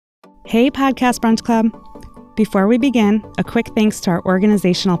Hey, Podcast Brunch Club. Before we begin, a quick thanks to our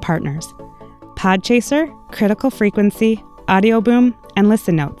organizational partners, Podchaser, Critical Frequency, Audio Boom, and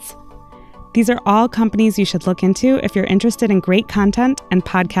Listen Notes. These are all companies you should look into if you're interested in great content and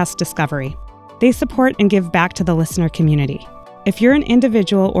podcast discovery. They support and give back to the listener community. If you're an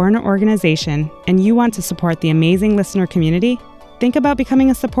individual or an organization and you want to support the amazing listener community, think about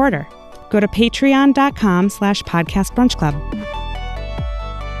becoming a supporter. Go to patreon.com/podcastbrunchclub.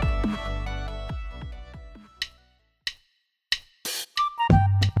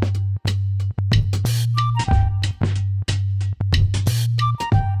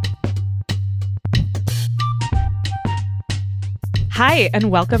 Hi, and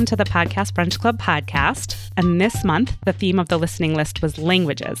welcome to the Podcast Brunch Club podcast. And this month, the theme of the listening list was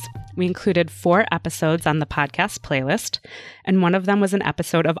languages. We included 4 episodes on the podcast playlist, and one of them was an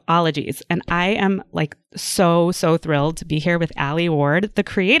episode of Ologies. And I am so thrilled to be here with Alie Ward, the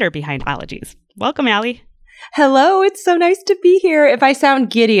creator behind Ologies. Welcome, Alie. Hello, it's so nice to be here. If I sound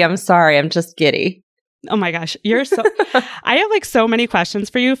giddy, I'm sorry. I'm just giddy. Oh my gosh, you're so... I have so many questions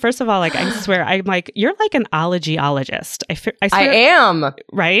for you. First of all, I swear, you're like an ologiologist. I swear, I am.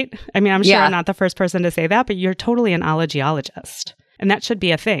 Right? I mean, I'm sure I'm not the first person to say that, but you're totally an ologiologist. And that should be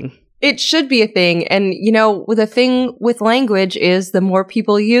a thing. It should be a thing. And, the thing with language is the more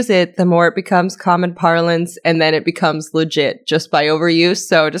people use it, the more it becomes common parlance, and then it becomes legit just by overuse.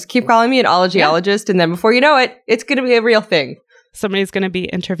 So just keep calling me an ologiologist, and then before you know it, it's going to be a real thing. Somebody's going to be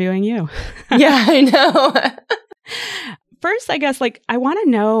interviewing you. Yeah, I know. First, I guess, I want to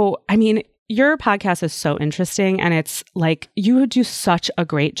know, your podcast is so interesting, and it's you do such a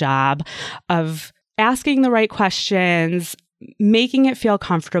great job of asking the right questions, making it feel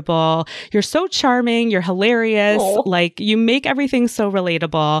comfortable. You're so charming. You're hilarious. Aww. You make everything so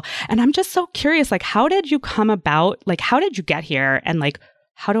relatable. And I'm just so curious, how did you come about? How did you get here? And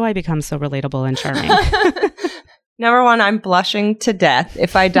how do I become so relatable and charming? Number one, I'm blushing to death.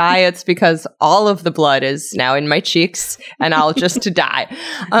 If I die, it's because all of the blood is now in my cheeks and I'll just die.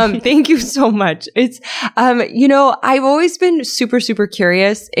 Thank you so much. It's, I've always been super, super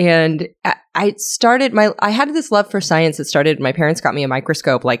curious, and I had this love for science that started, my parents got me a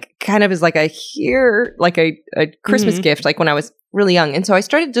microscope, kind of as a Christmas gift, when I was really young. And so I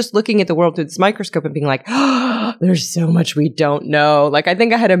started just looking at the world through this microscope and being oh, there's so much we don't know. I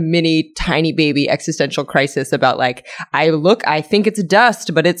think I had a mini tiny baby existential crisis about I think it's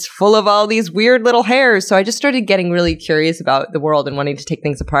dust, but it's full of all these weird little hairs. So I just started getting really curious about the world and wanting to take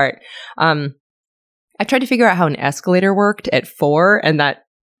things apart. I tried to figure out how an escalator worked at 4, and that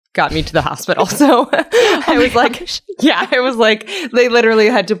got me to the hospital. So I was they literally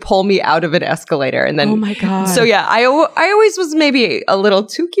had to pull me out of an escalator. And then, oh my God. So yeah, I always was maybe a little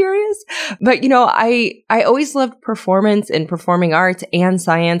too curious, but I always loved performance and performing arts and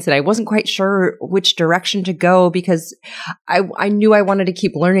science. And I wasn't quite sure which direction to go because I knew I wanted to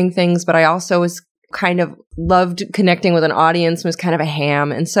keep learning things, but I also was kind of loved connecting with an audience, was kind of a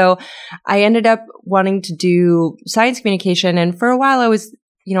ham. And so I ended up wanting to do science communication. And for a while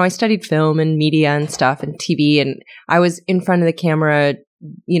I studied film and media and stuff and TV, and I was in front of the camera,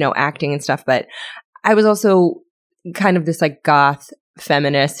 acting and stuff. But I was also kind of this goth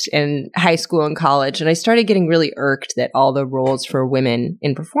feminist in high school and college. And I started getting really irked that all the roles for women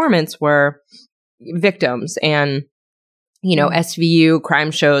in performance were victims and, SVU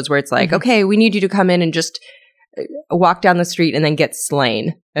crime shows where it's okay, we need you to come in and just walk down the street and then get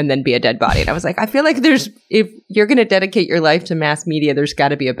slain and then be a dead body. And I was I feel if you're going to dedicate your life to mass media, there's got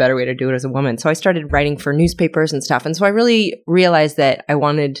to be a better way to do it as a woman. So I started writing for newspapers and stuff. And so I really realized that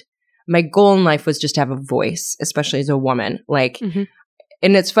my goal in life was just to have a voice, especially as a woman. And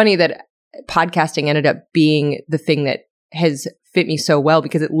it's funny that podcasting ended up being the thing that has fit me so well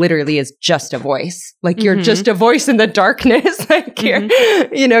because it literally is just a voice. You're just a voice in the darkness.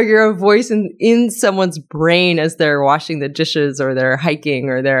 You're a voice in someone's brain as they're washing the dishes or they're hiking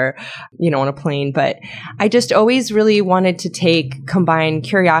or they're, on a plane. But I just always really wanted to combine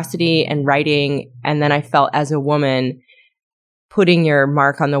curiosity and writing. And then I felt as a woman, putting your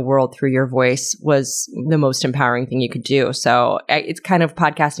mark on the world through your voice was the most empowering thing you could do. So it's kind of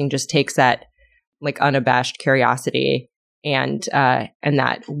podcasting just takes that unabashed curiosity and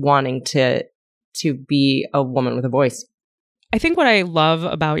that wanting to be a woman with a voice. I think what I love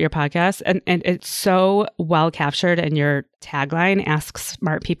about your podcast, and it's so well captured in your tagline, ask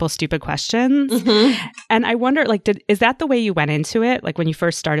smart people stupid questions. And I wonder, is that the way you went into it? When you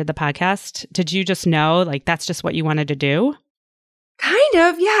first started the podcast, did you just know, that's just what you wanted to do? Kind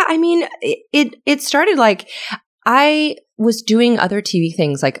of, yeah. It started I was doing other TV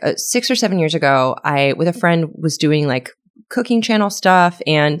things 6 or 7 years ago. I, with a friend, was doing cooking channel stuff,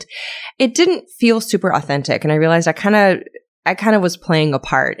 and it didn't feel super authentic. And I realized I kind of was playing a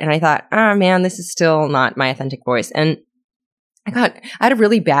part, and I thought, oh man, this is still not my authentic voice. And I had a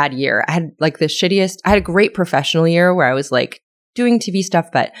really bad year. I had like I had a great professional year where I was like doing TV stuff,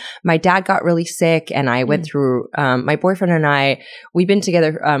 but my dad got really sick, and I went through, my boyfriend and I, we've been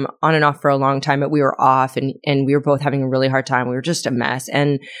together on and off for a long time, but we were off, and we were both having a really hard time. We were just a mess.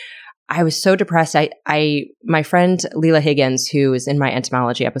 And I was so depressed. My friend Leela Higgins, who is in my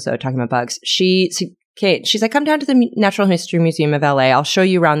entomology episode talking about bugs, she's like, come down to the Natural History Museum of LA. I'll show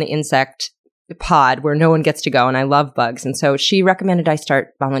you around the insect pod where no one gets to go. And I love bugs. And so she recommended I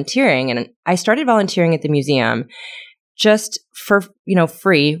start volunteering. And I started volunteering at the museum just for,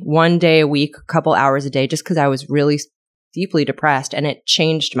 free, 1 day a week, a couple hours a day, just because I was really deeply depressed. And it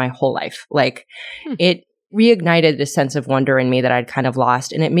changed my whole life. Like it reignited this sense of wonder in me that I'd kind of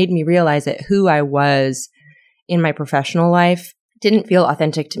lost. And it made me realize that who I was in my professional life didn't feel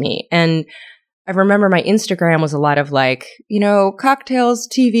authentic to me. And I remember my Instagram was a lot of like, cocktails,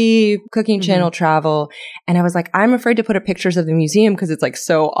 TV, cooking channel, travel. And I was like, I'm afraid to put up pictures of the museum because it's like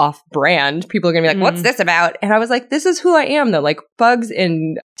so off brand. People are going to be like, what's this about? And I was like, this is who I am though. Like bugs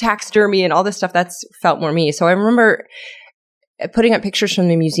and taxidermy and all this stuff, that's felt more me. So I remember putting up pictures from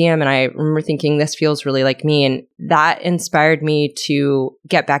the museum, and I remember thinking, this feels really like me. And that inspired me to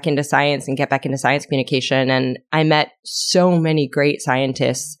get back into science and get back into science communication. And I met so many great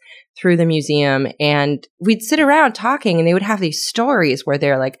scientists through the museum, and we'd sit around talking, and they would have these stories where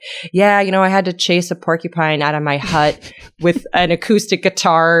they're like, yeah, I had to chase a porcupine out of my hut with an acoustic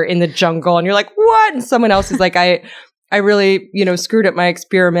guitar in the jungle. And you're like, what? And someone else is like, I really, screwed up my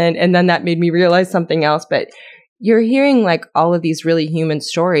experiment. And then that made me realize something else. But you're hearing like all of these really human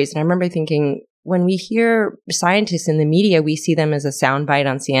stories. And I remember thinking, when we hear scientists in the media, we see them as a soundbite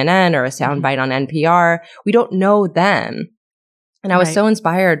on CNN or a soundbite on NPR. We don't know them. And I was so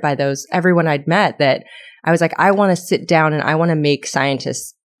inspired by everyone I'd met, that I was like, I want to sit down and I want to make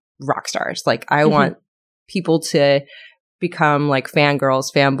scientists rock stars. Like I want people to become like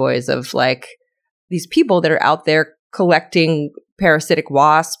fangirls, fanboys of like these people that are out there collecting parasitic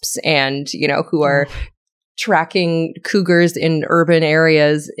wasps and, who are tracking cougars in urban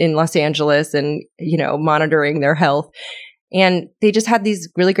areas in Los Angeles and, monitoring their health. And they just had these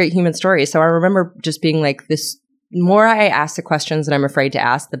really great human stories. So I remember just being like, this more I ask the questions that I'm afraid to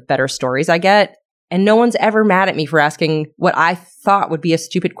ask, the better stories I get. And no one's ever mad at me for asking what I thought would be a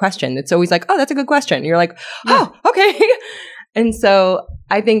stupid question. It's always like, oh, that's a good question. And you're like, oh, okay. And so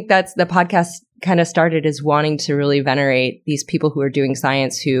I think that's the podcast kind of started as wanting to really venerate these people who are doing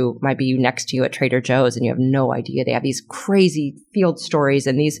science who might be next to you at Trader Joe's and you have no idea. They have these crazy field stories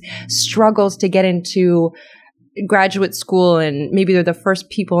and these struggles to get into graduate school, and maybe they're the first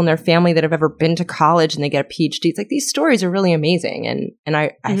people in their family that have ever been to college and they get a PhD. It's like these stories are really amazing. And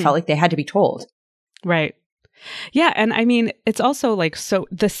I felt like they had to be told. Right. Yeah. And I mean, it's also like, so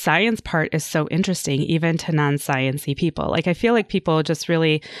the science part is so interesting, even to non-sciencey people. Like, I feel like people just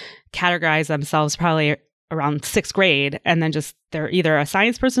really categorize themselves probably around sixth grade, and then just they're either a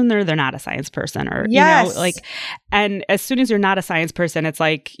science person or they're not a science person, or, and as soon as you're not a science person, it's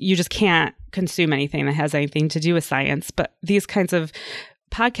like you just can't consume anything that has anything to do with science. But these kinds of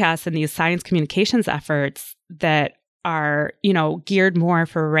podcasts and these science communications efforts that are, geared more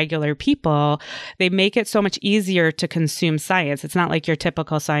for regular people, they make it so much easier to consume science. It's not like your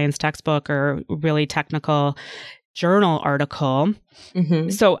typical science textbook or really technical journal article.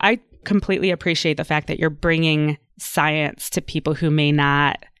 So I completely appreciate the fact that you're bringing science to people who may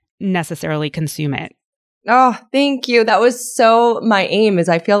not necessarily consume it. Oh, thank you. That was so my aim. Is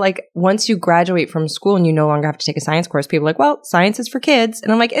I feel like once you graduate from school and you no longer have to take a science course, people are like, well, science is for kids.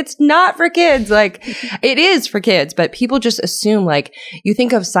 And I'm like, it's not for kids. Like, it is for kids, but people just assume, like, you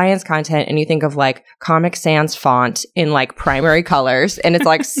think of science content and you think of like Comic Sans font in like primary colors, and it's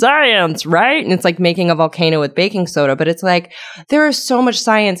like science, right? And it's like making a volcano with baking soda, but it's like, there is so much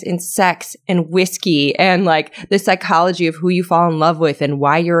science in sex and whiskey and like the psychology of who you fall in love with and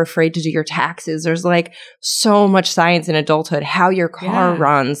why you're afraid to do your taxes. There's like so much science in adulthood, how your car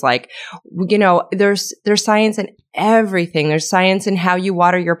runs, like, there's science in everything. There's science in how you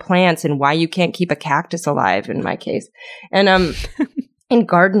water your plants and why you can't keep a cactus alive, in my case. And in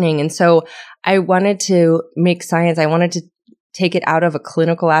gardening. And so I wanted to make science, I wanted to take it out of a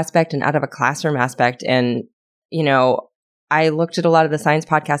clinical aspect and out of a classroom aspect. And, I looked at a lot of the science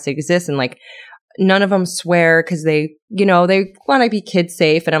podcasts that exist, and like, none of them swear because they want to be kid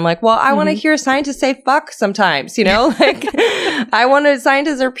safe. And I'm like, well, I want to hear scientists say fuck sometimes, like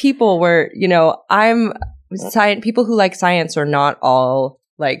scientists are people where, people who like science are not all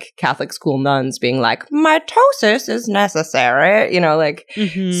like Catholic school nuns being like, mitosis is necessary,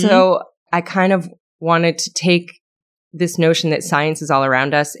 so I kind of wanted to take this notion that science is all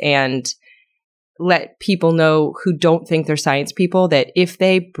around us and let people know who don't think they're science people that if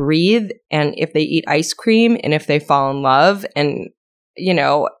they breathe and if they eat ice cream and if they fall in love and,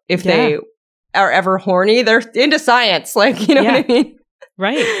 if they are ever horny, they're into science. Like, you know what I mean?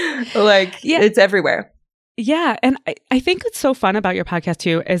 Right. Like, it's everywhere. Yeah. And I think what's so fun about your podcast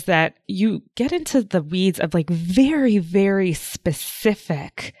too is that you get into the weeds of like very, very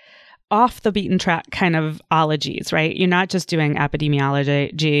specific off the beaten track kind of ologies, right? You're not just doing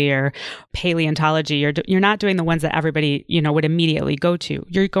epidemiology or paleontology. You're not doing the ones that everybody, would immediately go to.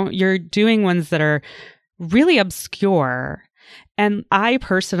 You're doing ones that are really obscure. And I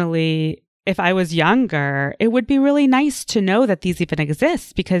personally, if I was younger, it would be really nice to know that these even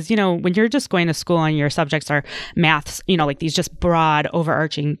exist because, when you're just going to school and your subjects are maths, like these just broad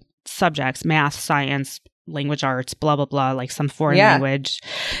overarching subjects, math, science, language arts, blah, blah, blah, like some foreign language,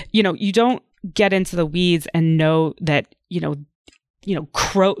 you don't get into the weeds and know that,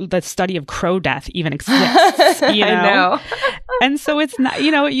 the study of crow death even exists, I know. And so it's not,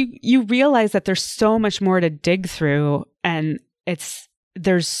 you realize that there's so much more to dig through and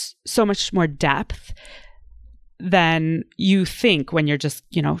there's so much more depth than you think when you're just,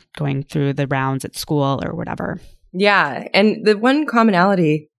 going through the rounds at school or whatever. Yeah. And the one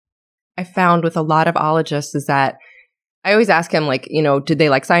commonality I found with a lot of ologists is that I always ask them, like, did they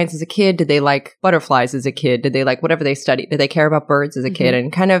like science as a kid? Did they like butterflies as a kid? Did they like whatever they studied? Did they care about birds as a kid?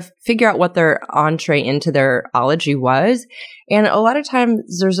 And kind of figure out what their entree into their ology was. And a lot of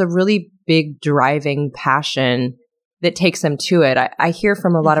times there's a really big driving passion that takes them to it. I hear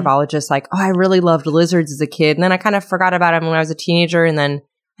from a lot of ologists like, oh, I really loved lizards as a kid. And then I kind of forgot about them when I was a teenager. And then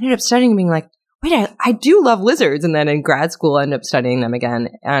I ended up studying being like, wait, I do love lizards. And then in grad school, I ended up studying them again.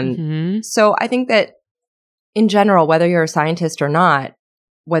 And so I think that in general, whether you're a scientist or not,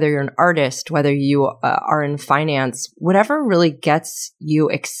 whether you're an artist, whether you are in finance, whatever really gets you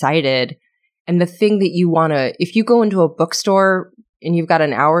excited and the thing that you want to, if you go into a bookstore and you've got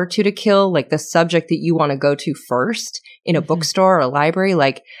an hour or two to kill, like the subject that you want to go to first in a bookstore or a library,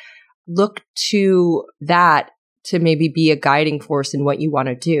 like look to that to maybe be a guiding force in what you want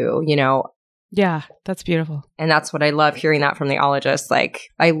to do, Yeah, that's beautiful. And that's what I love hearing that from the ologists. Like,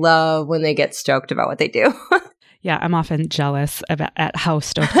 I love when they get stoked about what they do. Yeah, I'm often jealous at how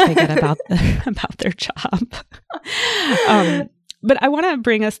stoked they get about their job. But I want to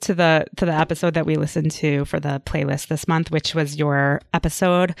bring us to the episode that we listened to for the playlist this month, which was your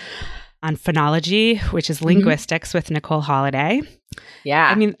episode on phonology, which is linguistics with Nicole Holiday. Yeah.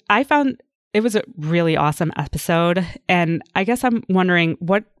 I mean, I found it was a really awesome episode. And I guess I'm wondering,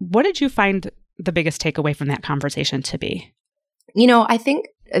 what did you find the biggest takeaway from that conversation to be? I think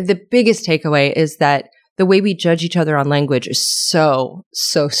the biggest takeaway is that the way we judge each other on language is so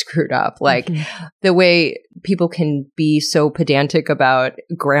screwed up. Like the way people can be so pedantic about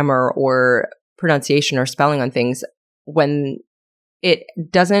grammar or pronunciation or spelling on things when it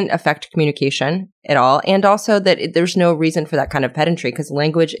doesn't affect communication at all. And also that there's no reason for that kind of pedantry because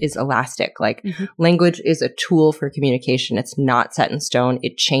language is elastic. Like language is a tool for communication. It's not set in stone.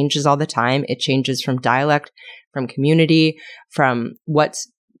 It changes all the time. It changes from dialect, from community, from what's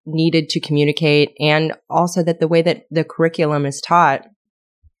needed to communicate. And also that the way that the curriculum is taught,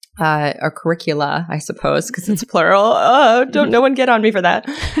 or curricula, I suppose, because it's plural. Oh, no one get on me for that.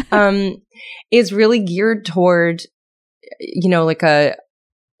 Is really geared toward like a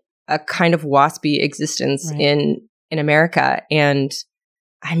kind of waspy existence in America. And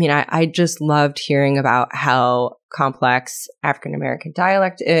I mean, I just loved hearing about how complex African American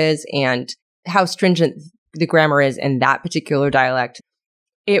dialect is and how stringent the grammar is in that particular dialect.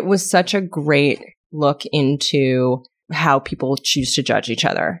 It was such a great look into how people choose to judge each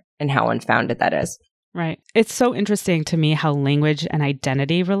other and how unfounded that is. Right. It's so interesting to me how language and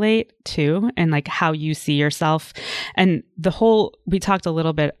identity relate too, and like how you see yourself. And we talked a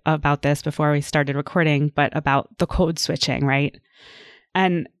little bit about this before we started recording, but about the code switching, right?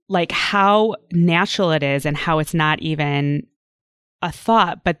 And like how natural it is and how it's not even a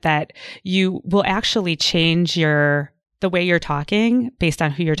thought, but that you will actually change the way you're talking based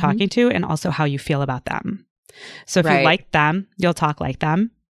on who you're talking to and also how you feel about them. So if you like them, you'll talk like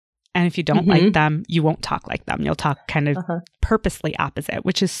them. And if you don't like them, you won't talk like them. You'll talk kind of purposely opposite,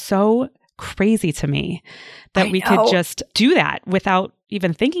 which is so crazy to me that we could just do that without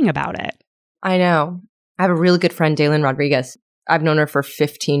even thinking about it. I know. I have a really good friend, Dalen Rodriguez. I've known her for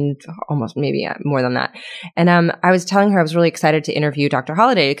 15, almost maybe more than that. And I was telling her I was really excited to interview Dr.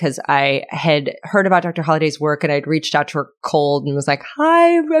 Holliday because I had heard about Dr. Holliday's work and I'd reached out to her cold and was like,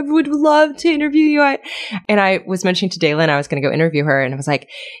 hi, I would love to interview you. And I was mentioning to Daylin I was going to go interview her, and I was like,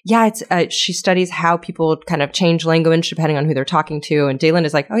 yeah, it's she studies how people kind of change language depending on who they're talking to. And Daylin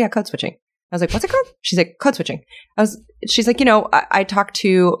is like, oh yeah, code switching. I was like, what's it called? She's like, code switching. She's like, I talked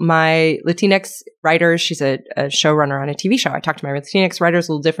to my Latinx writers. She's a showrunner on a TV show. I talk to my Latinx writers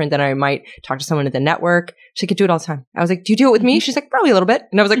a little different than I might talk to someone at the network. She could do it all the time. I was like, do you do it with me? She's like, probably a little bit.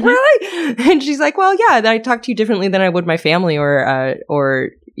 And I was like, really? And she's like, well, yeah, I talk to you differently than I would my family or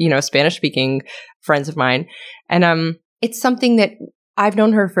Spanish speaking friends of mine. And, it's something that I've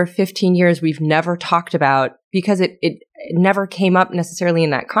known her for 15 years. We've never talked about because it never came up necessarily in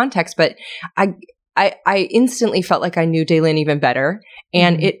that context, but I instantly felt like I knew Daylin even better.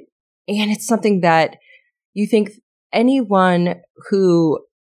 And it's something that you think anyone who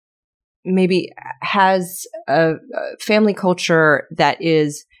maybe has a family culture that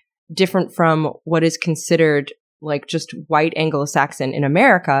is different from what is considered like just white Anglo-Saxon in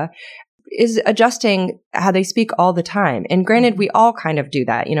America is adjusting how they speak all the time. And granted, we all kind of do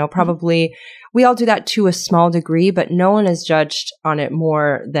that, probably we all do that to a small degree, but no one is judged on it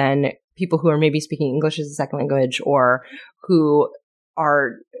more than people who are maybe speaking English as a second language or who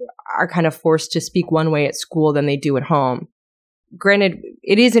are kind of forced to speak one way at school than they do at home. Granted,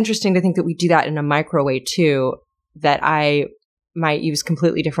 it is interesting to think that we do that in a micro way too, that I might use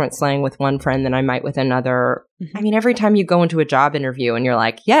completely different slang with one friend than I might with another. I mean, every time you go into a job interview and you're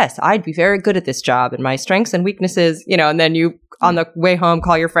like, yes, I'd be very good at this job and my strengths and weaknesses, and then you on the way home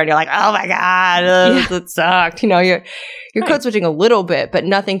call your friend, you're like, oh my God, that sucked. You're code switching a little bit, but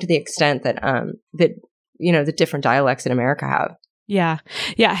nothing to the extent that the different dialects in America have. Yeah.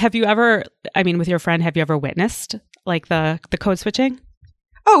 Yeah. Have you ever, with your friend, have you ever witnessed like the code switching?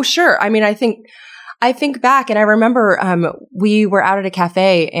 Oh, sure. I think back and I remember we were out at a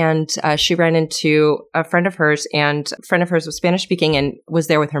cafe and she ran into a friend of hers, and a friend of hers was Spanish speaking and was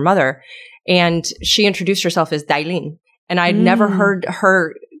there with her mother. And she introduced herself as Daylin. And I'd never heard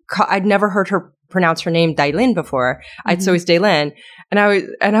her pronounce her name Daylin before. It's always Daylin. And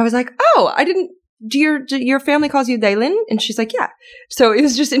I was like, oh, I didn't. Do your family calls you Daylin? And she's like, yeah. So it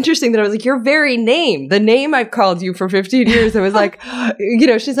was just interesting that I was like, your very name, the name I've called you for 15 years. I was like,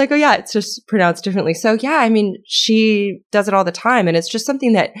 she's like, oh yeah, it's just pronounced differently. So yeah, she does it all the time. And it's just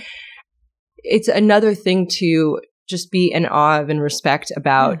something that it's another thing to just be in awe of and respect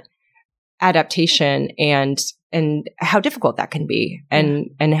about adaptation and how difficult that can be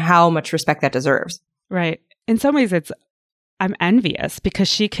and how much respect that deserves. Right. In some ways I'm envious because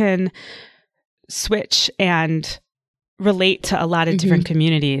she can switch and relate to a lot of different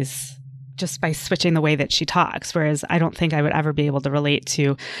communities just by switching the way that she talks. Whereas I don't think I would ever be able to relate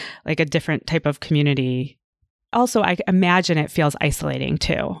to like a different type of community. Also, I imagine it feels isolating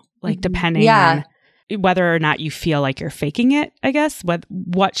too, like depending on whether or not you feel like you're faking it, I guess,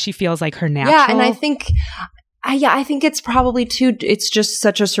 what she feels like her natural. Yeah. And I think it's probably too, it's just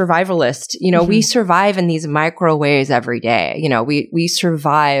such a survivalist, we survive in these micro ways every day. We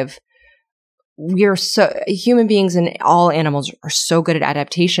survive. Human beings and all animals are so good at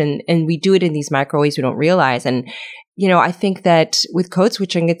adaptation, and we do it in these micro ways we don't realize. And, I think that with code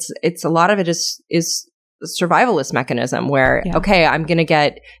switching, it's a lot of it is a survivalist mechanism where, okay, I'm going to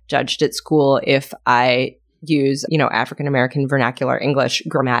get judged at school if I use, African American vernacular English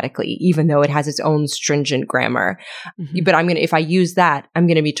grammatically, even though it has its own stringent grammar. But if I use that, I'm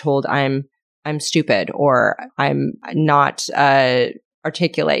going to be told I'm stupid or I'm not,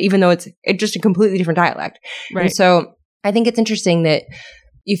 articulate, even though it's just a completely different dialect. Right. And so I think it's interesting that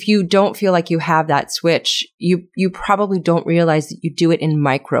if you don't feel like you have that switch, you probably don't realize that you do it in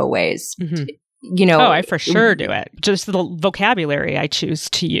micro ways. I for sure do it. Just the vocabulary I choose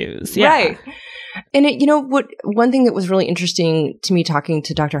to use. Yeah. Right. And one thing that was really interesting to me talking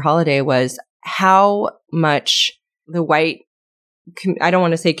to Dr. Holliday was how much the white I don't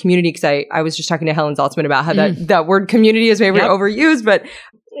want to say community because I was just talking to Helen Zaltzman about how that word community is maybe overused, but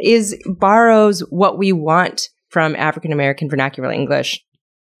borrows what we want from African American vernacular English,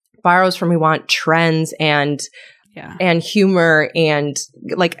 borrows from we want trends and humor and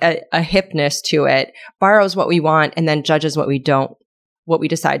like a hipness to it, borrows what we want and then judges what we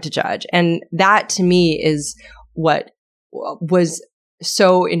decide to judge. And that to me is what was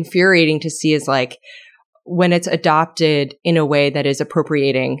so infuriating to see is like, when it's adopted in a way that is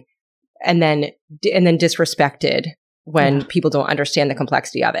appropriating and then disrespected when people don't understand the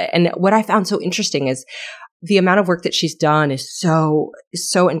complexity of it. And what I found so interesting is the amount of work that she's done is so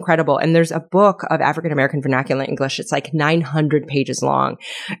incredible. And there's a book of African American vernacular English. It's like 900 pages long.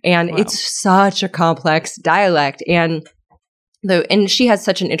 And it's such a complex dialect. And she has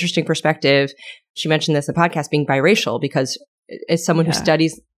such an interesting perspective. She mentioned this in the podcast, being biracial, because as someone who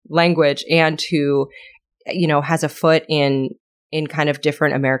studies language and who, has a foot in kind of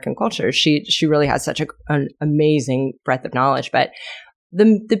different American cultures, she really has such an amazing breadth of knowledge. But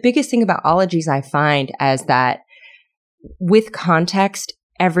the biggest thing about ologies I find is that with context,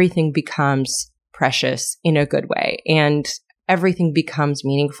 everything becomes precious in a good way, and everything becomes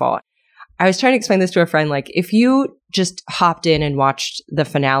meaningful. I was trying to explain this to a friend, like, if you just hopped in and watched the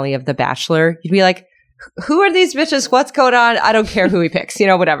finale of The Bachelor, you'd be like, who are these bitches? What's going on? I don't care who he picks,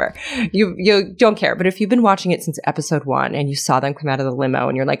 whatever. You don't care. But if you've been watching it since episode 1 and you saw them come out of the limo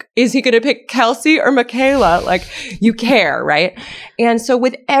and you're like, is he going to pick Kelsey or Michaela? Like, you care, right? And so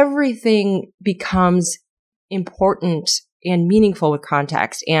with everything becomes important and meaningful with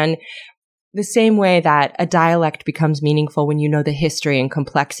context. And the same way that a dialect becomes meaningful when you know the history and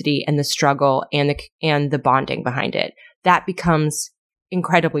complexity and the struggle and the bonding behind it, that becomes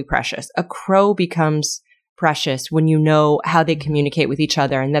incredibly precious. A crow becomes precious when you know how they communicate with each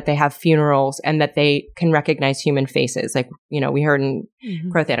other, and that they have funerals, and that they can recognize human faces. Like, we heard in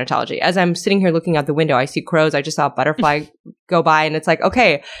crow thanatology. As I'm sitting here looking out the window, I see crows. I just saw a butterfly go by, and it's like,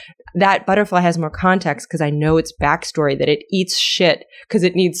 okay, that butterfly has more context because I know its backstory, that it eats shit because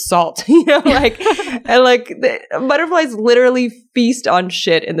it needs salt, butterflies literally feast on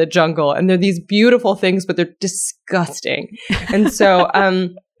shit in the jungle, and they're these beautiful things, but they're disgusting. And so,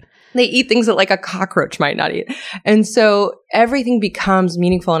 they eat things that like a cockroach might not eat. And so everything becomes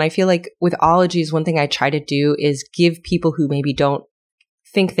meaningful. And I feel like with ologies, one thing I try to do is give people who maybe don't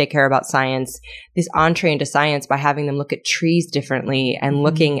think they care about science this entree into science by having them look at trees differently, and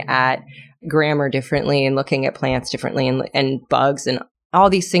looking at grammar differently, and looking at plants differently, and bugs, and all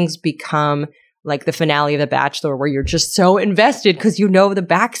these things become like the finale of The Bachelor, where you're just so invested because you know the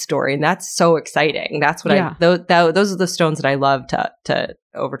backstory, and that's so exciting. That's what those are the stones that I love to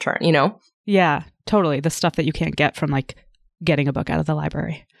overturn, Yeah, totally. The stuff that you can't get from like getting a book out of the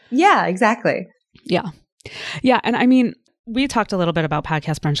library. Yeah, exactly. Yeah. Yeah. And I mean, we talked a little bit about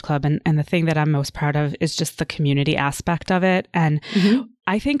Podcast Brunch Club, and the thing that I'm most proud of is just the community aspect of it. And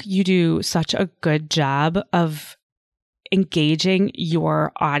I think you do such a good job of engaging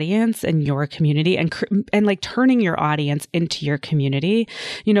your audience and your community, and like turning your audience into your community.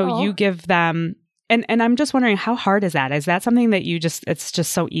 You give them, and I'm just wondering, how hard is that? Is that something that it's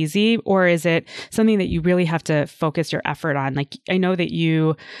just so easy, or is it something that you really have to focus your effort on? Like, I know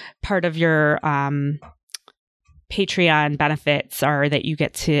that part of your Patreon benefits are that you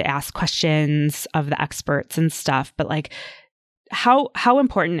get to ask questions of the experts and stuff, but like, how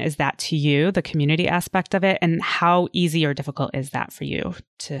important is that to you, the community aspect of it, and how easy or difficult is that for you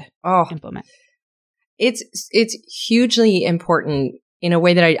to implement? It's hugely important in a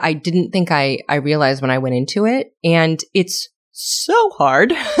way that I didn't think I realized when I went into it, and it's so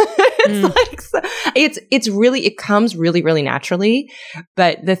hard. It comes really, really naturally,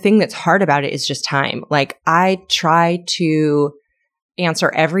 but the thing that's hard about it is just time. Like, I try to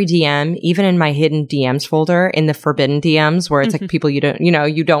answer every DM, even in my hidden DMs folder, in the forbidden DMs, where it's like people you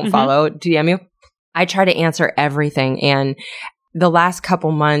don't follow DM you. I try to answer everything. And the last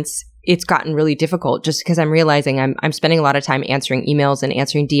couple months, it's gotten really difficult just because I'm realizing I'm spending a lot of time answering emails and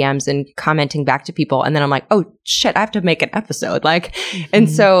answering DMs and commenting back to people. And then I'm like, oh shit, I have to make an episode. Like, and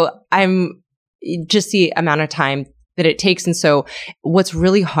so I'm just the amount of time that it takes. And so what's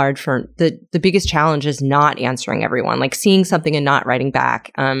really hard for the biggest challenge is not answering everyone, like seeing something and not writing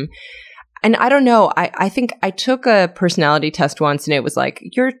back. And I don't know, I think I took a personality test once, and it was like,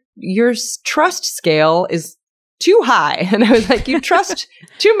 your trust scale is too high. And I was like, you trust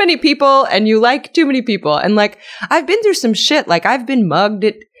too many people and you like too many people. And like, I've been through some shit. Like, I've been mugged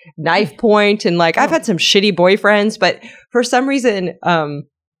at knife point, and like, I've had some shitty boyfriends, but for some reason,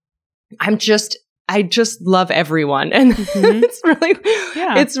 I just love everyone. And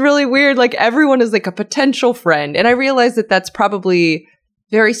it's really weird. Like, everyone is like a potential friend. And I realize that that's probably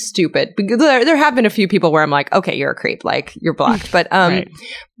very stupid, because there have been a few people where I'm like, okay, you're a creep, like, you're blocked. But,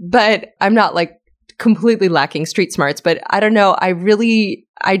 but I'm not like completely lacking street smarts. But I don't know.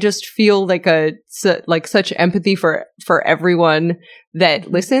 I just feel like such empathy for everyone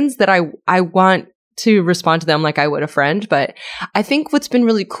that listens, that I want to respond to them like I would a friend. But I think what's been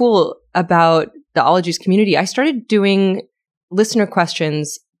really cool about the Ologies community, I started doing listener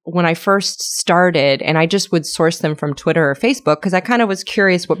questions when I first started, and I just would source them from Twitter or Facebook because I kind of was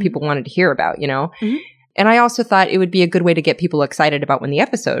curious what people wanted to hear about, And I also thought it would be a good way to get people excited about when the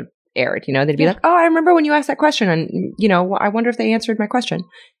episode aired. You know, they'd be like, oh, I remember when you asked that question, and, you know, I wonder if they answered my question.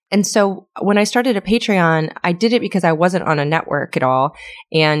 And so when I started a Patreon, I did it because I wasn't on a network at all.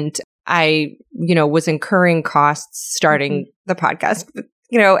 And I, you know, was incurring costs starting the podcast,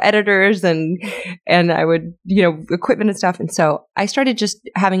 you know, editors and I would, you know, equipment and stuff. And so I started just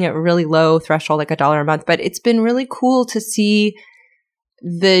having a really low threshold, like $1 a month. But it's been really cool to see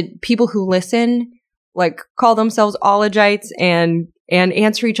the people who listen, like, call themselves ologites and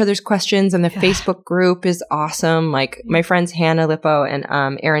answer each other's questions. And the Facebook group is awesome. Like, my friends Hannah Lippo and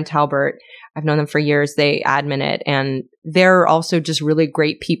Erin Talbert, I've known them for years. They admin it, and they're also just really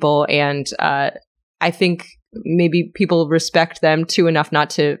great people. And I think maybe people respect them too enough not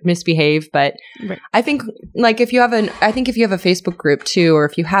to misbehave. But I think, like, if you have a Facebook group too, or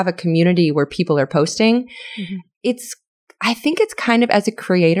if you have a community where people are posting, I think it's kind of, as a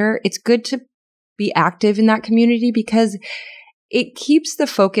creator, it's good to be active in that community because it keeps the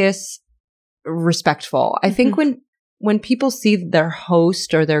focus respectful. I think when people see their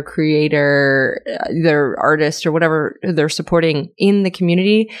host or their creator, their artist or whatever they're supporting in the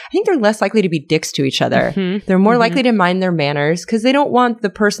community, I think they're less likely to be dicks to each other. They're more likely to mind their manners because they don't want the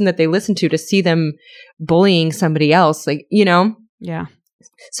person that they listen to see them bullying somebody else. Like, you know? Yeah.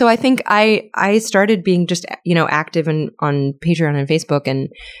 So I think I started being just, you know, active on Patreon and Facebook, and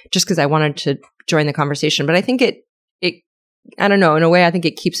just because I wanted to join the conversation. But I think it I don't know, in a way, I think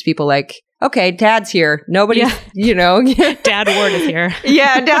it keeps people like, okay, Dad's here. Nobody, you know. Dad Ward is here.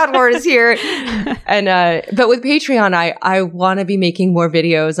 Dad Ward is here. And, but with Patreon, I want to be making more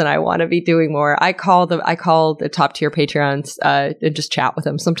videos and I want to be doing more. I call the top tier Patreons, and just chat with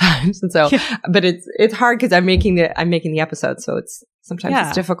them sometimes. And so, but it's hard because I'm making the episodes. So sometimes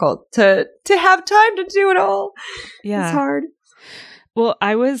it's difficult to have time to do it all. Yeah. It's hard. Well,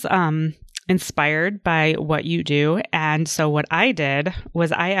 I was, inspired by what you do. And so what I did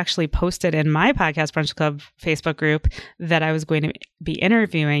was I actually posted in my Podcast Brunch Club Facebook group that I was going to be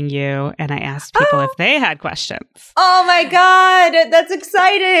interviewing you. And I asked people if they had questions. Oh my God. That's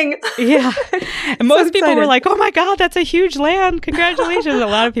exciting. Yeah. And most people were like, oh my God, that's a huge land. Congratulations. A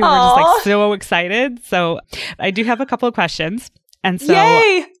lot of people were just like so excited. So I do have a couple of questions. And so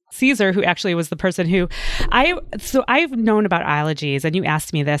Yay! Caesar, who actually was the person who I've known about ologies, and you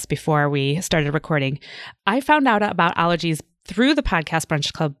asked me this before we started recording. I found out about ologies through the Podcast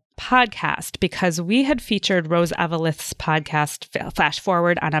Brunch Club podcast because we had featured Rose Evelith's podcast Flash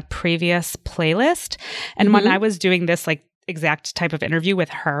Forward on a previous playlist. And when I was doing this like exact type of interview with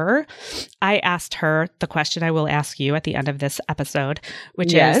her, I asked her the question I will ask you at the end of this episode,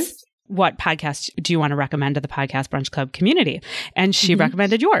 which is, what podcast do you want to recommend to the Podcast Brunch Club community? And she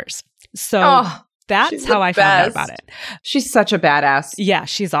recommended yours. So that's how I found out about it. She's such a badass. Yeah,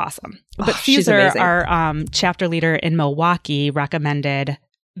 she's awesome. But Caesar, our chapter leader in Milwaukee, recommended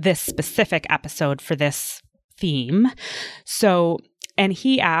this specific episode for this theme. So, and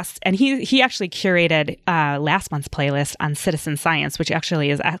he asked, and he actually curated last month's playlist on citizen science, which actually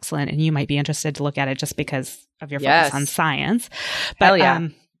is excellent. And you might be interested to look at it just because of your focus on science. But hell yeah.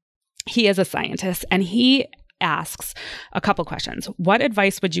 He is a scientist, and he asks a couple questions. What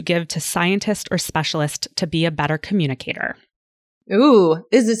advice would you give to scientists or specialists to be a better communicator? Ooh,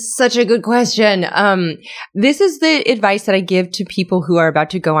 this is such a good question. This is the advice that I give to people who are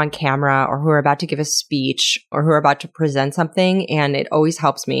about to go on camera or who are about to give a speech or who are about to present something, and it always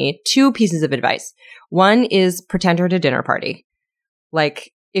helps me. 2 pieces of advice. One is pretend you're at a dinner party.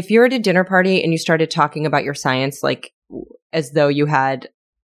 Like, if you're at a dinner party and you started talking about your science, like as though you had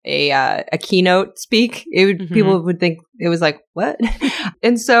a keynote speak, people would think it was like, what?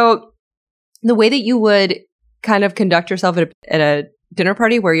 And so the way that you would kind of conduct yourself at a dinner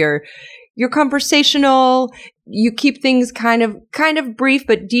party where you're conversational, you keep things kind of brief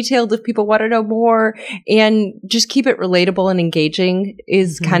but detailed if people want to know more, and just keep it relatable and engaging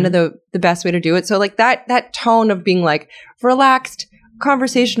is kind of the best way to do it. So like that tone of being like relaxed,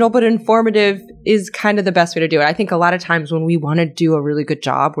 conversational but informative is kind of the best way to do it. I think a lot of times when we want to do a really good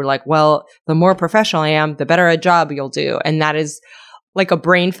job, we're like, well, the more professional I am, the better a job you'll do. And that is like a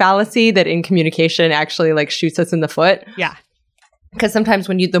brain fallacy that in communication actually like shoots us in the foot. Yeah. Because sometimes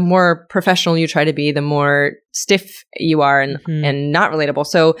the more professional you try to be, the more stiff you are and not relatable.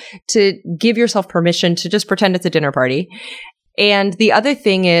 So to give yourself permission to just pretend it's a dinner party. And the other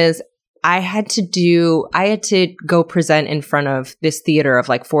thing is, I had to go present in front of this theater of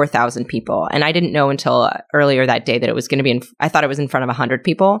like 4,000 people. And I didn't know until earlier that day that it was going to be I thought it was in front of 100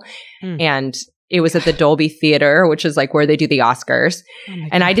 people. And it was at the Dolby Theater, which is like where they do the Oscars. Oh my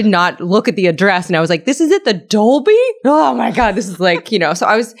and God. I did not look at the address, and I was like, this is at the Dolby? Oh my God, this is like, so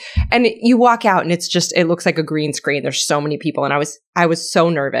I was, and you walk out and it looks like a green screen. There's so many people, and I was so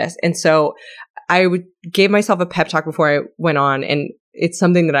nervous. And so gave myself a pep talk before I went on, and it's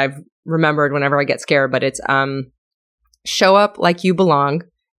something that I've remembered whenever I get scared, but it's show up like you belong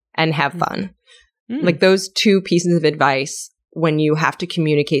and have fun. Like those two pieces of advice when you have to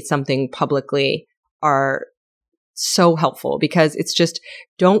communicate something publicly are so helpful, because it's just,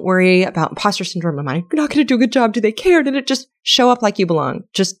 don't worry about imposter syndrome. Am I not going to do a good job? Do they care? Did it just show up like you belong?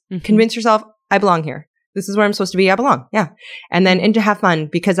 Just convince yourself, I belong here. This is where I'm supposed to be. I belong. Yeah. And to have fun,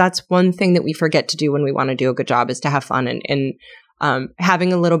 because that's one thing that we forget to do when we want to do a good job, is to have fun, and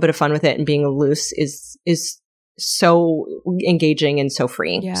having a little bit of fun with it and being loose is so engaging and so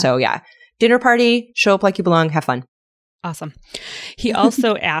freeing. Yeah. So yeah, dinner party, show up like you belong, have fun. Awesome. He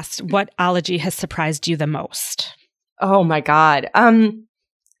also asked, what ology has surprised you the most? Oh my God.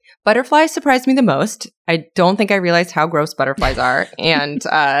 Butterflies surprised me the most. I don't think I realized how gross butterflies are.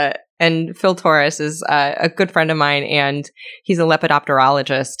 And Phil Torres is a good friend of mine, and he's a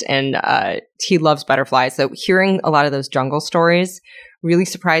lepidopterologist, and he loves butterflies. So hearing a lot of those jungle stories really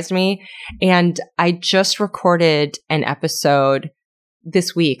surprised me. And I just recorded an episode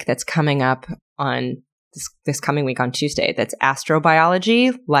this week that's coming up on this coming week on Tuesday. That's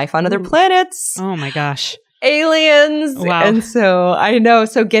astrobiology, life on other planets. Oh my gosh. Aliens. Wow. And so I know.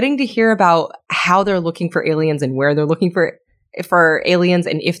 So getting to hear about how they're looking for aliens and where they're looking for aliens,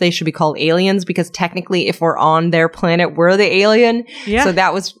 and if they should be called aliens, because technically if we're on their planet, we're the alien. Yeah. So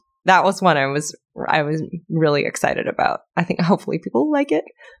that was one I was really excited about. I think hopefully people like it.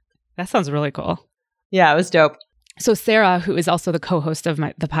 That sounds really cool. Yeah, it was dope. So Sarah, who is also the co-host of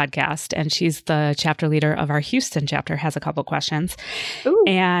the podcast, and she's the chapter leader of our Houston chapter, has a couple questions. Ooh.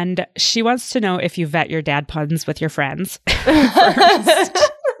 And she wants to know if you vet your dad puns with your friends.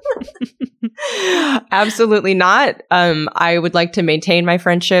 Absolutely not. I would like to maintain my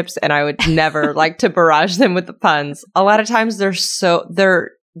friendships, and I would never like to barrage them with the puns. A lot of times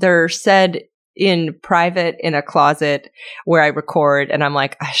they're said in private in a closet where I record, and I'm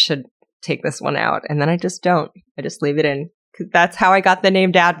like, I should take this one out, and then I just don't. I just leave it in. That's how I got the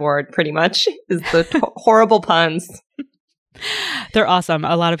name Dad Ward, pretty much, is the horrible puns. They're awesome.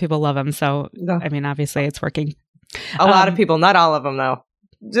 A lot of people love them. So, I mean, obviously it's working. A lot of people, not all of them, though.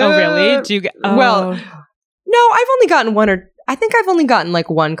 Oh, really? Do you get? Oh. Well, no, I think I've only gotten like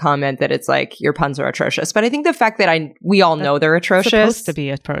one comment that it's like, your puns are atrocious. But I think the fact that we all know they're atrocious. Supposed to be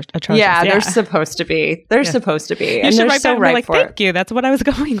atrocious. Yeah, they're supposed to be. They're supposed to be. You should write so back and be like, thank you. That's what I was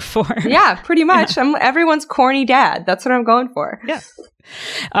going for. Yeah, pretty much. I'm everyone's corny dad. That's what I'm going for. Yeah.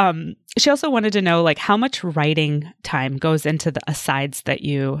 She also wanted to know, like, how much writing time goes into the asides that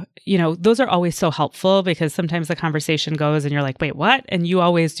those are always so helpful, because sometimes the conversation goes and you're like, wait, what? And you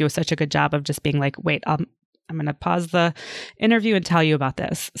always do such a good job of just being like, wait, I'm going to pause the interview and tell you about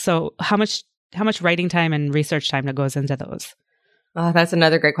this. So how much writing time and research time that goes into those? Oh, that's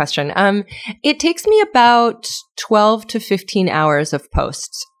another great question. It takes me about 12 to 15 hours of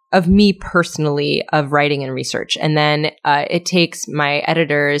posts of me personally, of writing and research. And then it takes my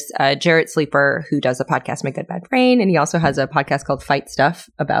editors, Jarrett Sleeper, who does a podcast, My Good Bad Brain, and he also has a podcast called Fight Stuff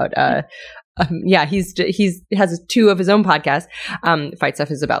about he has two of his own podcasts. Fight Stuff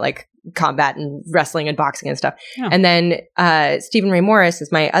is about like combat and wrestling and boxing and stuff. Yeah. And then Stephen Ray Morris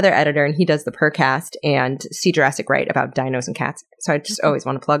is my other editor, and he does the Percast and See Jurassic Right about dinos and cats. So I just always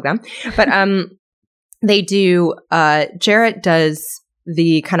want to plug them. But they do. Jarrett does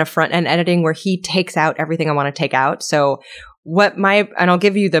the kind of front end editing where he takes out everything I want to take out. So and I'll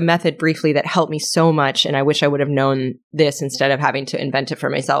give you the method briefly that helped me so much. And I wish I would have known this instead of having to invent it for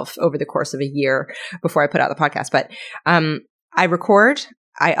myself over the course of a year before I put out the podcast. But I record,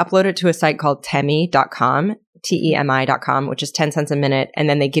 I upload it to a site called Temi.com, TEMI.com, which is 10 cents a minute. And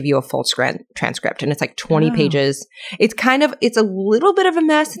then they give you a full transcript, and it's like 20 pages. It's a little bit of a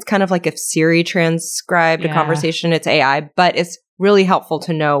mess. It's kind of like if Siri transcribed a conversation, it's AI, but it's really helpful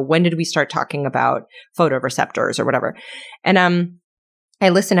to know, when did we start talking about photoreceptors or whatever. And I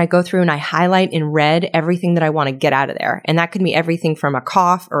listen, I go through and I highlight in red everything that I want to get out of there. And that could be everything from a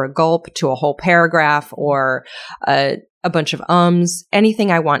cough or a gulp to a whole paragraph or a bunch of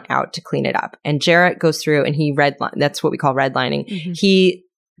anything I want out to clean it up. And Jarrett goes through and he that's what we call redlining. Mm-hmm. He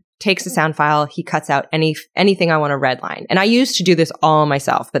takes a sound file, he cuts out anything I want to redline. And I used to do this all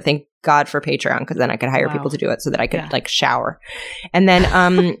myself, but thank God for Patreon, because then I could hire people to do it so that I could like shower. And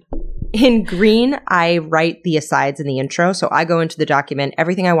then in green, I write the asides in the intro. So I go into the document,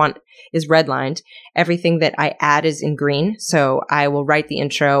 everything I want is redlined. Everything that I add is in green. So I will write the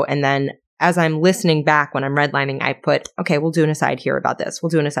intro, and then as I'm listening back when I'm redlining, I put, okay, we'll do an aside here about this.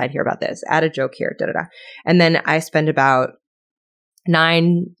 We'll do an aside here about this. Add a joke here, And then I spend about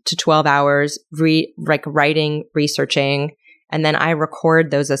 9 to 12 hours writing, researching, and then I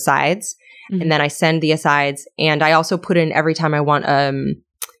record those asides. Mm-hmm. And then I send the asides, and I also put in every time I want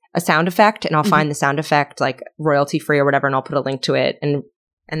a sound effect, and I'll find the sound effect like royalty free or whatever, and I'll put a link to it, and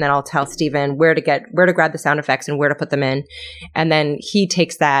then I'll tell Steven where to grab the sound effects and where to put them in. And then he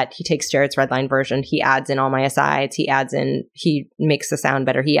takes Jared's redline version. He adds in all my asides. He makes the sound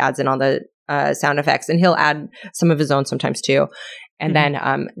better. He adds in all the sound effects, and he'll add some of his own sometimes too. And then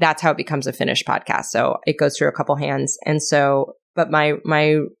that's how it becomes a finished podcast. So it goes through a couple hands. And so, but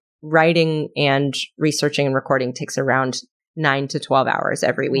my writing and researching and recording takes around 9 to 12 hours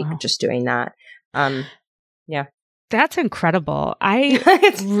every week, just doing that. Yeah. That's incredible.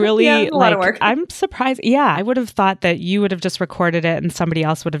 It's really a lot of work. I'm surprised. Yeah. I would have thought that you would have just recorded it and somebody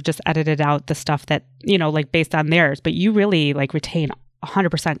else would have just edited out the stuff that, like based on theirs, but you really like retain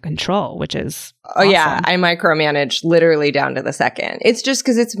 100% control, which is awesome. Yeah, I micromanage literally down to the second. It's just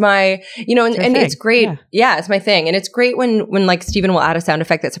because it's my, and it's great. Yeah, it's my thing. And it's great when like Steven will add a sound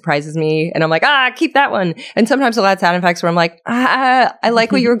effect that surprises me and I'm like, keep that one. And sometimes I'll add sound effects where I'm like, I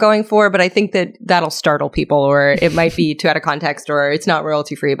like what you were going for, but I think that'll startle people, or it might be too out of context, or it's not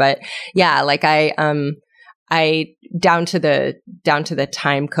royalty free. But yeah, like I down to the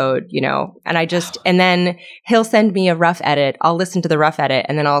time code, and then he'll send me a rough edit. I'll listen to the rough edit,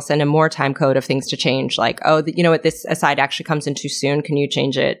 and then I'll send him more time code of things to change. Like, you know what, this aside actually comes in too soon. Can you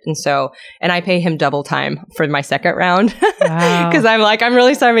change it? And I pay him double time for my second round. Cause I'm like, I'm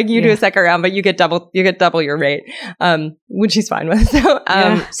really sorry making you do a second round, but you get double your rate. Which he's fine with.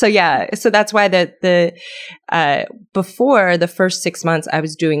 So that's why before the first 6 months I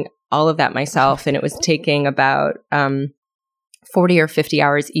was doing all of that myself, and it was taking about 40 or 50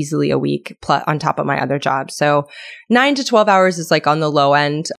 hours easily a week on top of my other job. So 9 to 12 hours is like on the low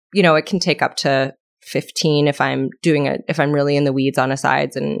end. It can take up to 15 if I'm really in the weeds on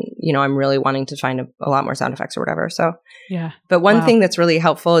asides, and I'm really wanting to find a lot more sound effects or whatever. So yeah. But one thing that's really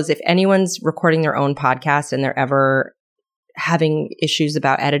helpful is if anyone's recording their own podcast and they're ever having issues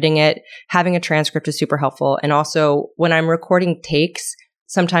about editing it, having a transcript is super helpful. And also when I'm recording takes,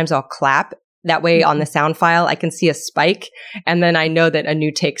 sometimes I'll clap. That way on the sound file, I can see a spike, and then I know that a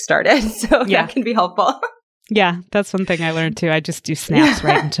new take started. So that can be helpful. Yeah, that's one thing I learned too. I just do snaps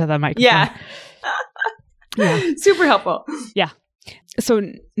right into the microphone. Yeah. Super helpful. Yeah. So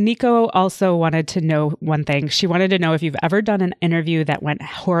Nico also wanted to know one thing. She wanted to know if you've ever done an interview that went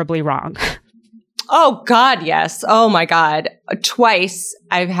horribly wrong. Oh, God, yes. Oh, my God. Twice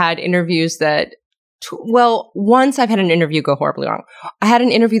I've had interviews once I've had an interview go horribly wrong. I had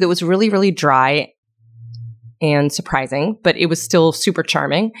an interview that was really, really dry and surprising, but it was still super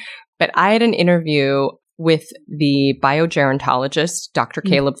charming. But I had an interview with the biogerontologist, Dr.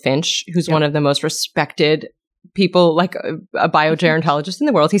 Caleb Finch, who's one of the most respected people, like a biogerontologist in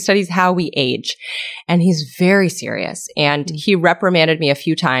the world. He studies how we age, and he's very serious. And he reprimanded me a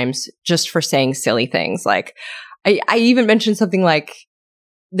few times just for saying silly things. Like I even mentioned something like,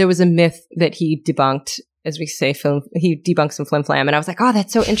 there was a myth that he debunked, as we say, he debunked some flim flam. And I was like, oh,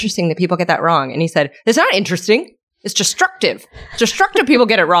 that's so interesting that people get that wrong. And he said, it's not interesting. It's destructive. Destructive people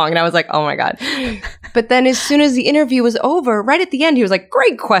get it wrong. And I was like, oh my God. But then as soon as the interview was over, right at the end, he was like,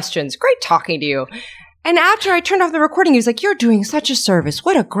 great questions. Great talking to you. And after I turned off the recording, he was like, you're doing such a service.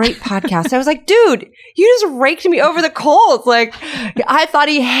 What a great podcast. I was like, dude, you just raked me over the coals. Like, I thought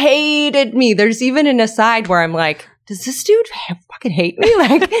he hated me. There's even an aside where I'm like, does this dude fucking hate me?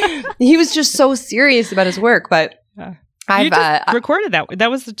 Like, he was just so serious about his work. But you just recorded that. That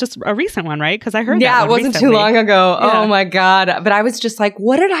was just a recent one, right? Because I heard that. Yeah, it wasn't recently. Too long ago. Yeah. Oh my God. But I was just like,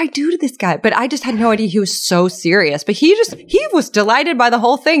 what did I do to this guy? But I just had no idea he was so serious. But he was delighted by the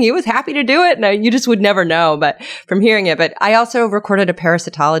whole thing. He was happy to do it. And you just would never know, but from hearing it. But I also recorded a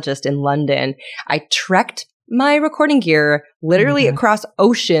parasitologist in London. I trekked my recording gear literally across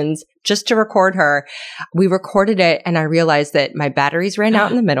oceans just to record her. We recorded it, and I realized that my batteries ran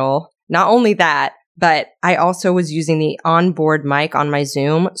out in the middle. Not only that, but I also was using the onboard mic on my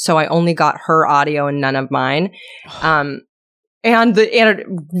Zoom, so I only got her audio and none of mine. And it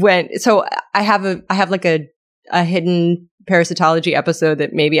went. So I have like a hidden parasitology episode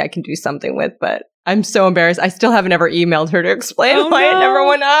that maybe I can do something with, but I'm so embarrassed. I still haven't ever emailed her to explain why it never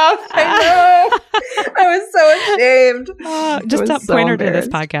went off. I know. I was so ashamed. Just point her to this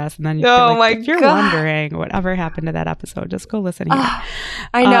podcast, and then you if you're wondering whatever happened to that episode, just go listen here.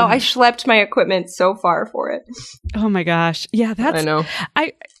 I know. I schlepped my equipment so far for it. Oh my gosh. Yeah, I know.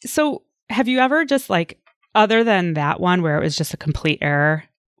 So have you ever just like, other than that one where it was just a complete error,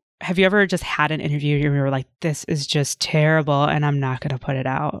 have you ever just had an interview where you were like, this is just terrible and I'm not going to put it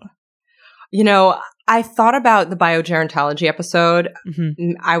out? You know, I thought about the biogerontology episode.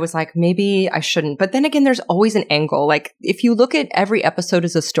 I was like, maybe I shouldn't. But then again, there's always an angle. Like, if you look at every episode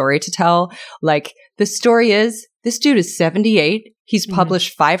as a story to tell, like, the story is this dude is 78. He's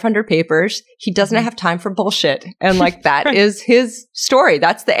published 500 papers. He doesn't have time for bullshit. And like, that Right. is his story.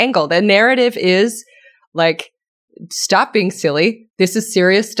 That's the angle. The narrative is like, stop being silly. This is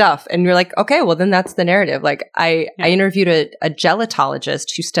serious stuff. And you're like, okay, well, then that's the narrative. Like I interviewed a gelotologist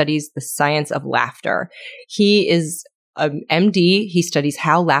who studies the science of laughter. He is an MD. He studies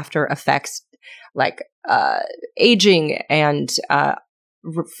how laughter affects like aging and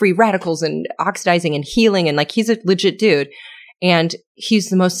free radicals and oxidizing and healing. And like, he's a legit dude. And he's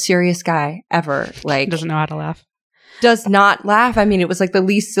the most serious guy ever. Like, Doesn't know how to laugh. Does not laugh. I mean, it was like the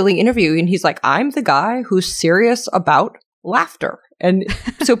least silly interview. And he's like, I'm the guy who's serious about laughter. And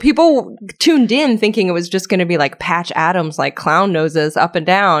so people tuned in thinking it was just going to be like Patch Adams, like clown noses up and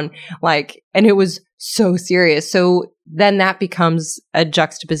down. Like, and it was so serious. So then that becomes a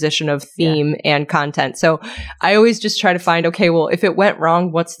juxtaposition of theme and content. So I always just try to find, okay, well, if it went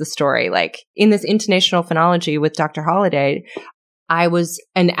wrong, what's the story? Like in this intonational phonology with Dr. Holliday, I was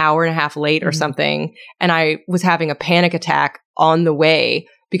an hour and a half late or something, and I was having a panic attack on the way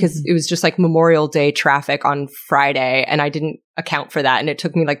because it was just like Memorial Day traffic on Friday, and I didn't account for that. And it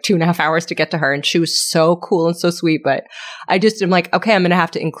took me like 2.5 hours to get to her, and she was so cool and so sweet. But I just am like, okay, I'm going to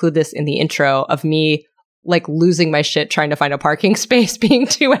have to include this in the intro of me like losing my shit trying to find a parking space being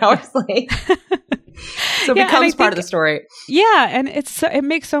 2 hours late. So it becomes part of the story. Yeah. And it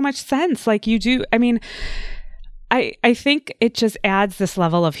makes so much sense. Like you do, I mean, I think it just adds this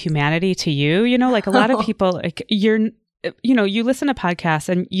level of humanity to you, you know, like a lot of people, like you listen to podcasts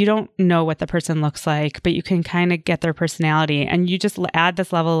and you don't know what the person looks like, but you can kind of get their personality and you just add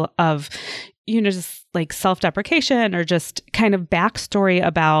this level of, you know, just like self-deprecation or just kind of backstory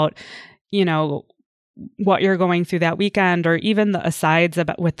about, you know, what you're going through that weekend, or even the asides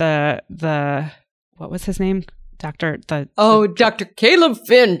about with the what was his name? Dr. Caleb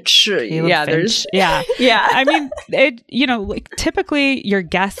Finch. Caleb Finch. Yeah. I mean, like typically your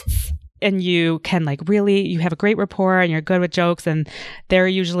guests and you can like really, you have a great rapport and you're good with jokes, and they're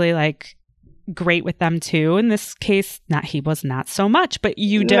usually like great with them too. In this case, he was not so much, but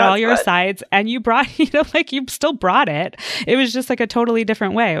you did all your asides and you brought, like you still brought it. It was just like a totally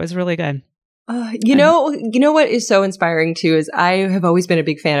different way. It was really good. You know what is so inspiring too is I have always been a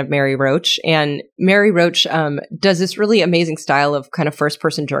big fan of Mary Roach, and Mary Roach does this really amazing style of kind of first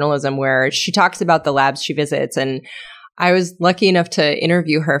person journalism where she talks about the labs she visits. And I was lucky enough to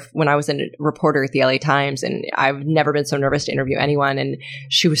interview her when I was a reporter at the LA Times, and I've never been so nervous to interview anyone. And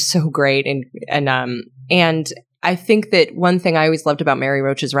she was so great. And I think that one thing I always loved about Mary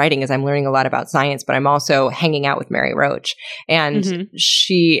Roach's writing is I'm learning a lot about science, but I'm also hanging out with Mary Roach. And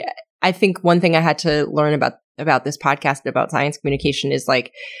I think one thing I had to learn about this podcast about science communication is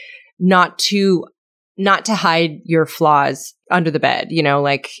like not to hide your flaws under the bed. You know,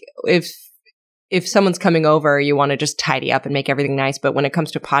 like if someone's coming over, you want to just tidy up and make everything nice. But when it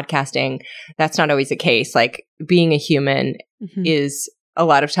comes to podcasting, that's not always the case. Like being a human is a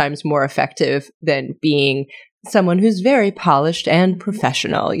lot of times more effective than being someone who's very polished and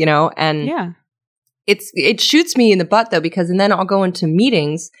professional, you know? And it shoots me in the butt though, because and then I'll go into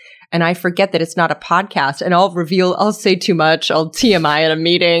meetings and I forget that it's not a podcast, and I'll say too much, I'll TMI at a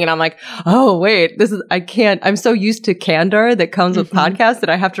meeting, and I'm like, oh wait, I'm so used to candor that comes with podcasts that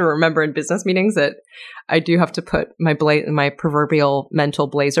I have to remember in business meetings that I do have to put my proverbial mental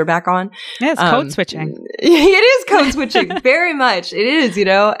blazer back on. Yeah, it's code switching. It is code switching, very much. It is, you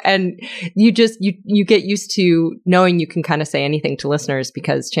know, and you just, you get used to knowing you can kind of say anything to listeners,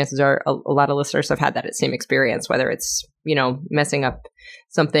 because chances are a lot of listeners have had that same experience, whether it's, you know, messing up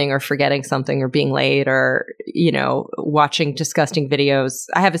something or forgetting something or being late or, you know, watching disgusting videos.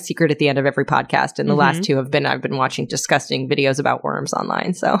 I have a secret at the end of every podcast, and the last two I've been watching disgusting videos about worms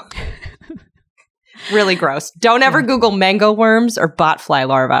online. So really gross. Don't ever Google mango worms or botfly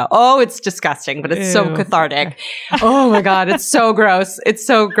larvae. Oh, it's disgusting, but it's so cathartic. Oh my God, it's so gross. It's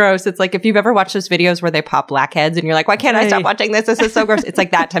so gross. It's like if you've ever watched those videos where they pop blackheads and you're like, why can't I stop watching this? This is so gross. It's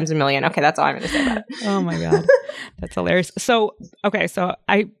like that times a million. Okay, that's all I'm going to say about it. Oh my God. That's hilarious. So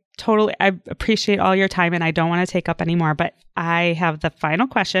I appreciate all your time, and I don't want to take up any more, but I have the final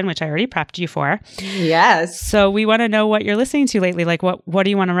question, which I already prepped you for. Yes. So we want to know what you're listening to lately. Like what do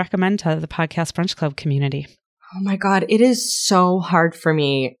you want to recommend to the Podcast Brunch Club community? Oh my God. It is so hard for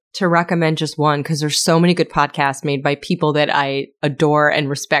me to recommend just one, because there's so many good podcasts made by people that I adore and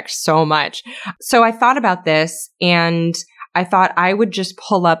respect so much. So I thought about this, and I thought I would just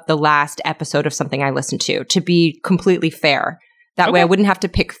pull up the last episode of something I listened to be completely fair. That way I wouldn't have to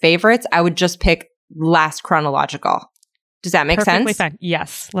pick favorites. I would just pick last chronological. Does that make Perfectly sense? fine.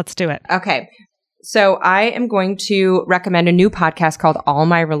 Yes, let's do it. Okay. So I am going to recommend a new podcast called All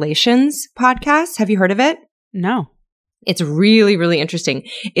My Relations podcast. Have you heard of it? No. It's really, really interesting.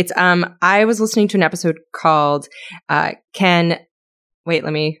 It's I was listening to an episode called let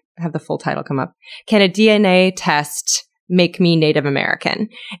me have the full title come up. Can a DNA test make me Native American?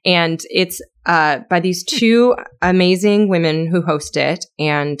 And it's by these two amazing women who host it,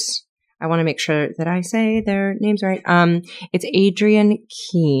 and I want to make sure that I say their names right. It's Adrienne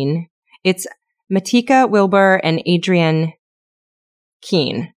Keene. It's Matika Wilbur and Adrienne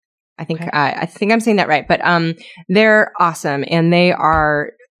Keene. I think I'm saying that right, but they're awesome and they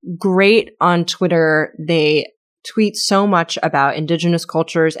are great on Twitter. They tweet so much about indigenous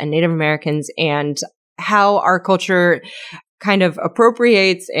cultures and Native Americans and how our culture kind of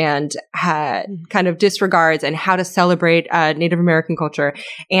appropriates and kind of disregards and how to celebrate Native American culture.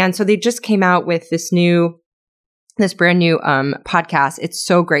 And so they just came out with this brand new podcast. It's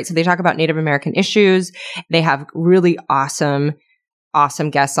so great. So they talk about Native American issues. They have really awesome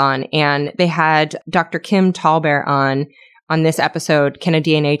guests on. And they had Dr. Kim Tallbear on this episode, Can a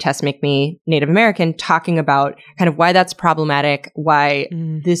DNA Test Make Me Native American, talking about kind of why that's problematic, why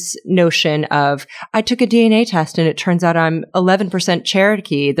this notion of, I took a DNA test and it turns out I'm 11%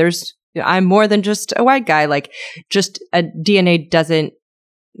 Cherokee. I'm more than just a white guy. Like, just a DNA doesn't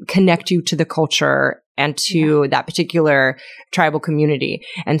connect you to the culture and to that particular tribal community.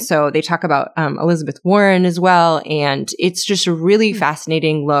 And so they talk about Elizabeth Warren as well. And it's just a really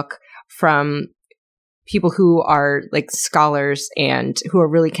fascinating look from people who are like scholars and who are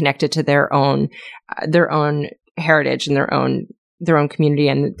really connected to their own heritage and their own community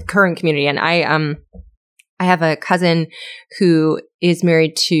and the current community. And I have a cousin who is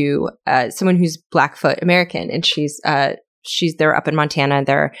married to someone who's Blackfoot American, and they're up in Montana.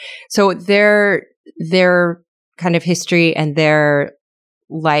 Their kind of history and their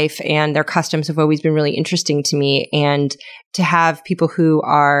life and their customs have always been really interesting to me. And to have people who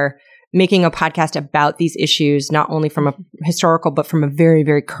are making a podcast about these issues, not only from a historical, but from a very,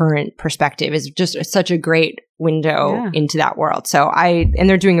 very current perspective, is just such a great window into that world. And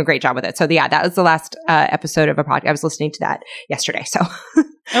they're doing a great job with it. So that was the last episode of a podcast. I was listening to that yesterday. So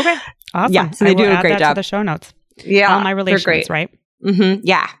okay, awesome. Yeah, so they do a great job. To the show notes. Yeah, All My Relations, right? Mm-hmm.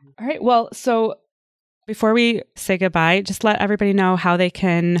 Yeah. All right. Well, so before we say goodbye, just let everybody know how they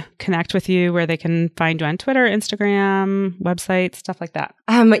can connect with you, where they can find you on Twitter, Instagram, website, stuff like that.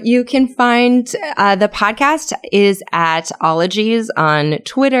 You can find the podcast is at Ologies on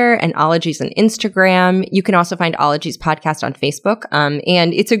Twitter and Ologies on Instagram. You can also find Ologies Podcast on Facebook.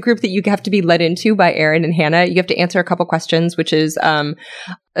 And it's a group that you have to be led into by Erin and Hannah. You have to answer a couple questions, which is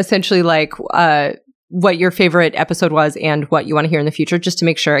essentially like what your favorite episode was and what you want to hear in the future, just to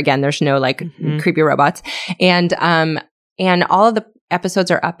make sure, again, there's no creepy robots. And all of the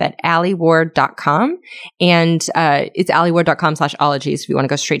episodes are up at alieward.com, and it's alieward.com/ologies if you want to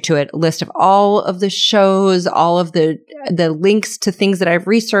go straight to it. A list of all of the shows, all of the links to things that I've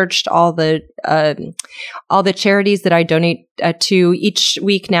researched, all the charities that I donate to each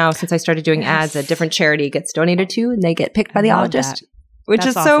week now. Since I started doing ads, a different charity gets donated to, and they get picked by the ologist, which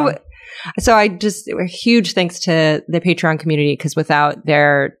is awesome. So I just, huge thanks to the Patreon community, because without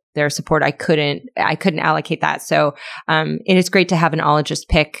their support, I couldn't allocate that. So it is great to have an ologist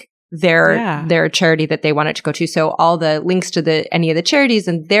pick their charity that they want it to go to. So all the links to any of the charities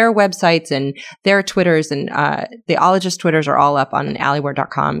and their websites and their Twitters and the ologist Twitters are all up on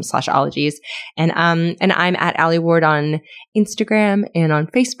alieward.com/ologies. And I'm at alieward on Instagram and on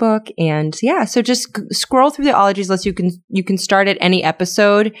Facebook. And so just scroll through the ologies list. You can start at any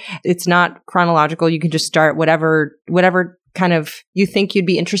episode. It's not chronological. You can just start whatever kind of you think you'd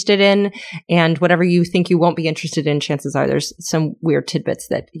be interested in, and whatever you think you won't be interested in, chances are there's some weird tidbits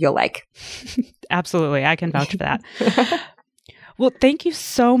that you'll like. Absolutely. I can vouch for that. Well, thank you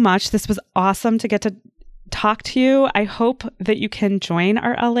so much. This was awesome to get to talk to you. I hope that you can join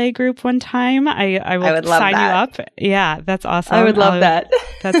our LA group one time. I would sign you up. Yeah, that's awesome. I would love that.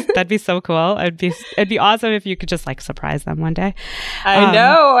 That'd be so cool. It'd be awesome if you could just like surprise them one day. I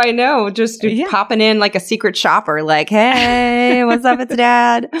know. Just popping in like a secret shopper, like, hey, what's up? It's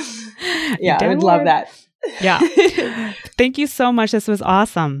Dad. Yeah, I would love that. Yeah. Thank you so much. This was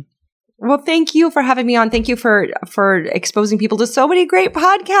awesome. Well, thank you for having me on. Thank you for exposing people to so many great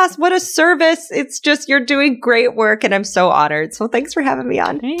podcasts. What a service. It's just, you're doing great work, and I'm so honored. So thanks for having me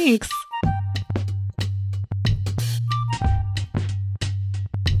on. Thanks.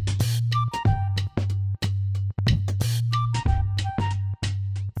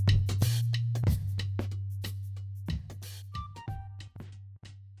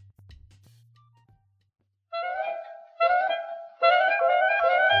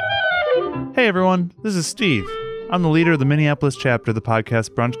 Hey everyone, this is Steve. I'm the leader of the Minneapolis chapter of the Podcast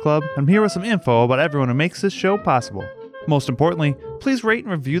Brunch Club. I'm here with some info about everyone who makes this show possible. Most importantly, please rate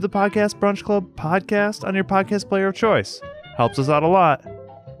and review the Podcast Brunch Club podcast on your podcast player of choice. Helps us out a lot.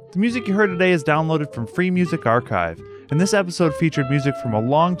 The music you heard today is downloaded from Free Music Archive, and this episode featured music from a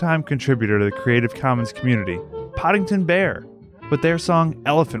longtime contributor to the Creative Commons community, Poddington Bear, with their song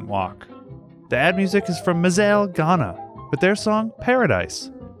Elephant Walk. The ad music is from Mazel Ghana, with their song Paradise.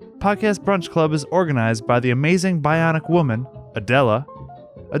 Podcast Brunch Club is organized by the amazing bionic woman, Adela.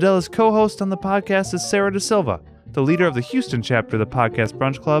 Adela's co-host on the podcast is Sarah Da Silva, the leader of the Houston chapter of the Podcast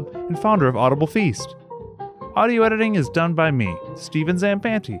Brunch Club and founder of Audible Feast. Audio editing is done by me, Steven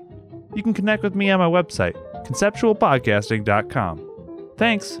Zampanti. You can connect with me on my website, conceptualpodcasting.com.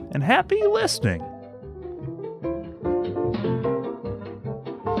 Thanks, and happy listening!